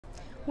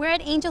We're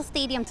at Angel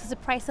Stadium to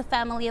surprise a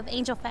family of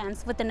Angel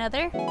fans with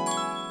another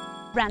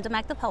random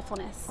act of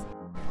helpfulness.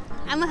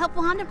 I'm a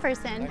helpful Honda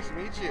person. Nice to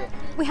meet you.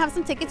 We have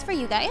some tickets for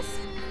you guys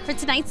for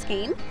tonight's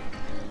game,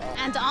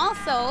 and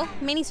also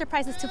many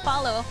surprises to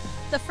follow.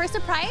 The first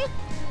surprise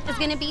is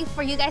going to be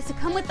for you guys to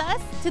come with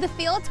us to the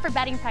fields for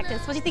batting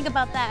practice. What do you think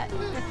about that?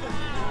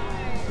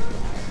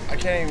 I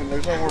can't even,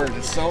 there's no words.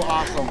 It's so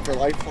awesome for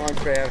lifelong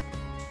fans.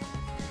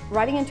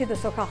 Riding into the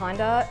SoCal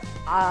Honda,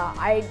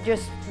 I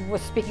just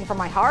was speaking from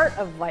my heart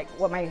of like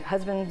what my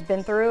husband's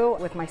been through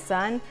with my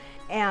son.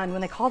 And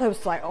when they called, I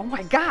was like, oh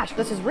my gosh,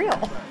 this is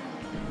real.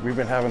 We've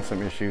been having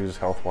some issues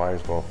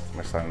health-wise, both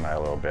my son and I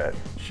a little bit.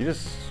 She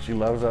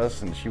loves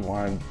us and she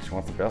wants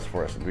the best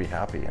for us and to be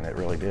happy, and it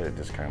really did. It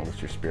just kind of lifts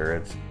your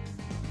spirits.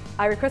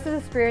 I requested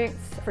this experience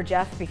for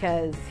Jeff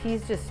because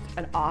he's just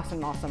an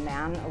awesome, awesome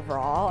man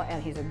overall,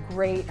 and he's a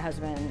great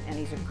husband and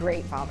he's a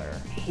great father.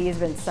 He's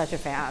been such a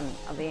fan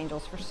of the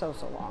Angels for so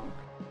long.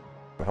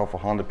 The helpful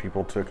Honda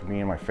people took me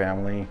and my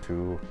family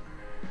to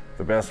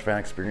the best fan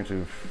experience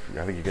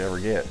I think you could ever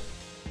get.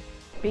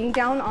 Being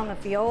down on the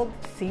field,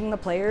 seeing the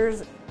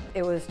players,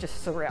 it was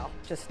just surreal.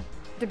 Just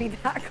to be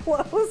that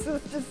close, it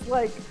was just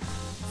like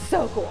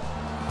so cool.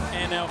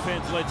 And now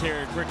fans, let's hear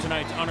it for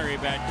tonight's honorary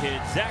bat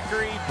kid,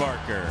 Zachary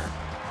Barker.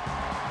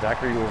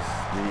 Zachary was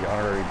the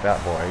honorary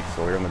bat boy,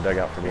 so we were in the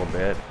dugout for a little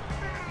bit.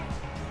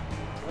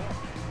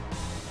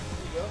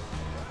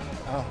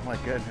 Oh my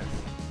goodness.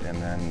 And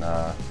then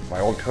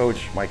my old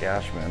coach, Mike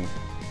Ashman,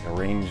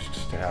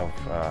 arranged to have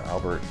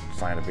Albert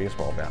sign a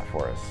baseball bat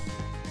for us.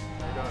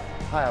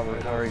 Hi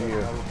Albert, how are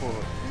you?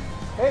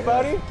 Hey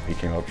buddy! He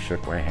came up,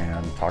 shook my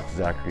hand, talked to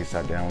Zachary,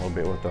 sat down a little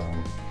bit with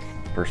him.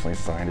 Personally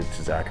signed it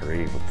to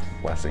Zachary with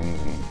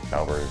blessings, and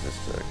Albert is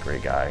just a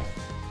great guy.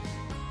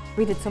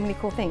 We did so many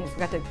cool things. We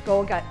got to go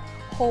and got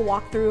a whole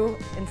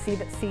walkthrough and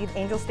see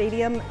Angel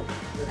Stadium.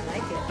 I like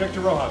it.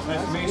 Victor Rojas,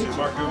 nice to meet you.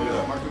 Mark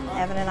Gubio.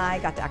 Evan and I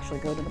got to actually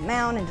go to the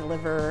mound and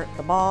deliver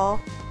the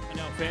ball. And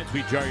now fans,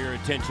 we draw your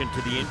attention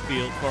to the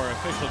infield for our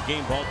official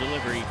game ball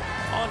delivery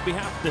on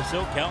behalf of the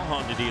SoCal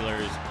Honda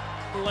dealers.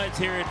 Let's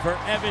hear it for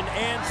Evan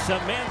and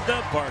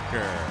Samantha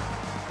Barker.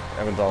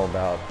 Evan's all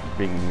about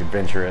being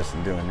adventurous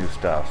and doing new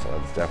stuff,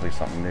 so it's definitely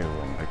something new,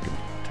 and I could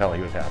tell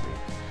he was happy.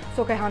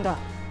 SoCal Honda,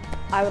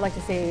 I would like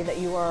to say that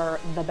you are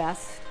the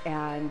best,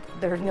 and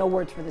there's no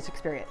words for this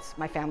experience.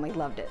 My family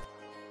loved it.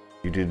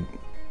 You did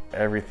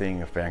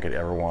everything a fan could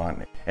ever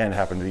want, and it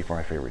happened to be for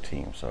my favorite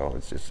team, so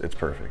it's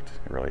perfect.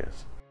 It really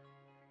is.